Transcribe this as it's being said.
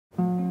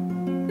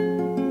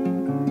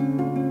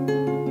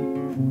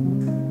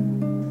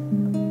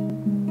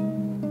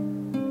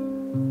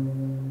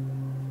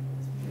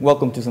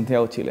Welcome to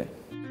Santiago, Chile.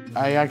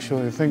 I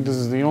actually think this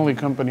is the only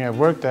company I've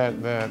worked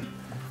at that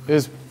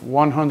is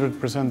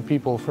 100%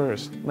 people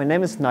first. My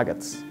name is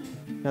Nuggets,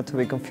 not to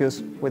be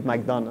confused with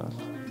McDonald's.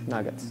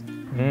 Nuggets.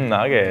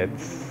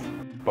 Nuggets.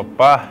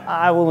 Papa.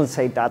 I wouldn't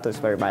say that is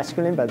very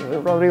masculine, but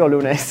Rodrigo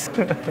Lunes.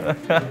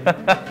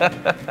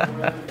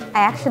 I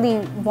actually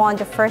won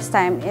the first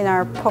time in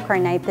our poker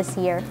night this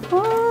year.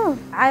 Ooh.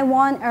 I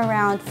won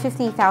around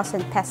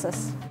 50,000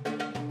 pesos.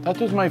 That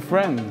was my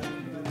friend,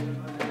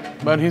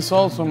 but he's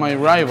also my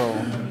rival.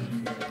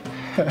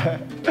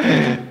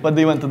 What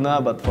do you want to know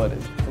about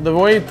Forrest? The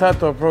way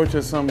Tato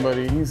approaches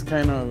somebody, he's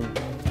kind of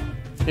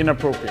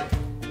inappropriate.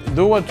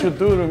 Do what you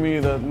do to me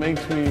that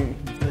makes me...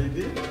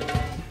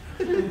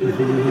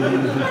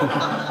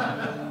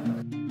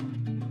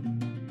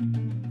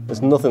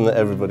 There's nothing that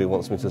everybody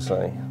wants me to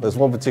say. There's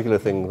one particular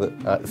thing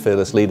that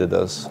Fearless Leader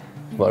does,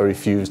 but I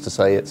refuse to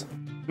say it.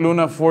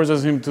 Luna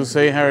forces him to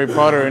say Harry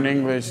Potter in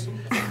English.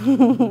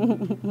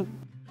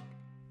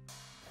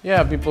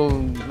 Yeah, people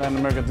in Latin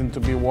America tend to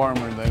be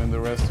warmer than in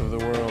the rest of the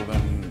world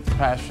and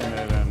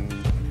passionate.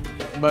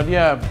 But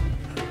yeah,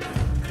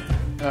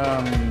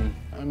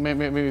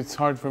 maybe it's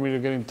hard for me to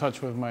get in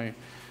touch with my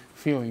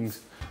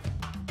feelings.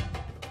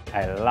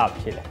 I love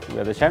Chile.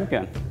 We're the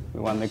champion. We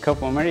won the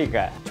Copa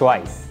America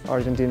twice.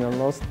 Argentina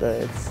lost,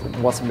 it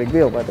was a big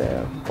deal, but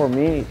for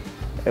me,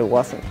 it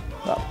wasn't.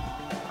 Well,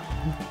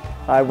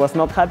 I was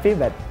not happy,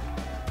 but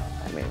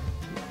I mean,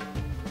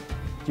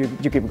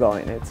 you keep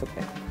going, it's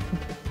okay.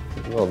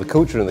 Well, the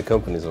culture in the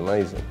company is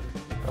amazing.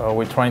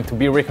 We're trying to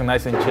be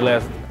recognized in Chile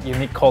as a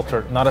unique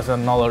culture, not as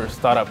another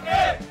startup.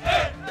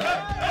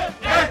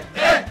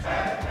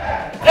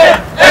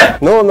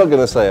 No, I'm not going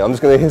to say it. I'm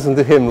just going to listen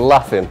to him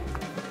laughing.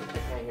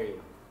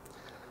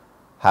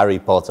 Harry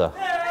Potter.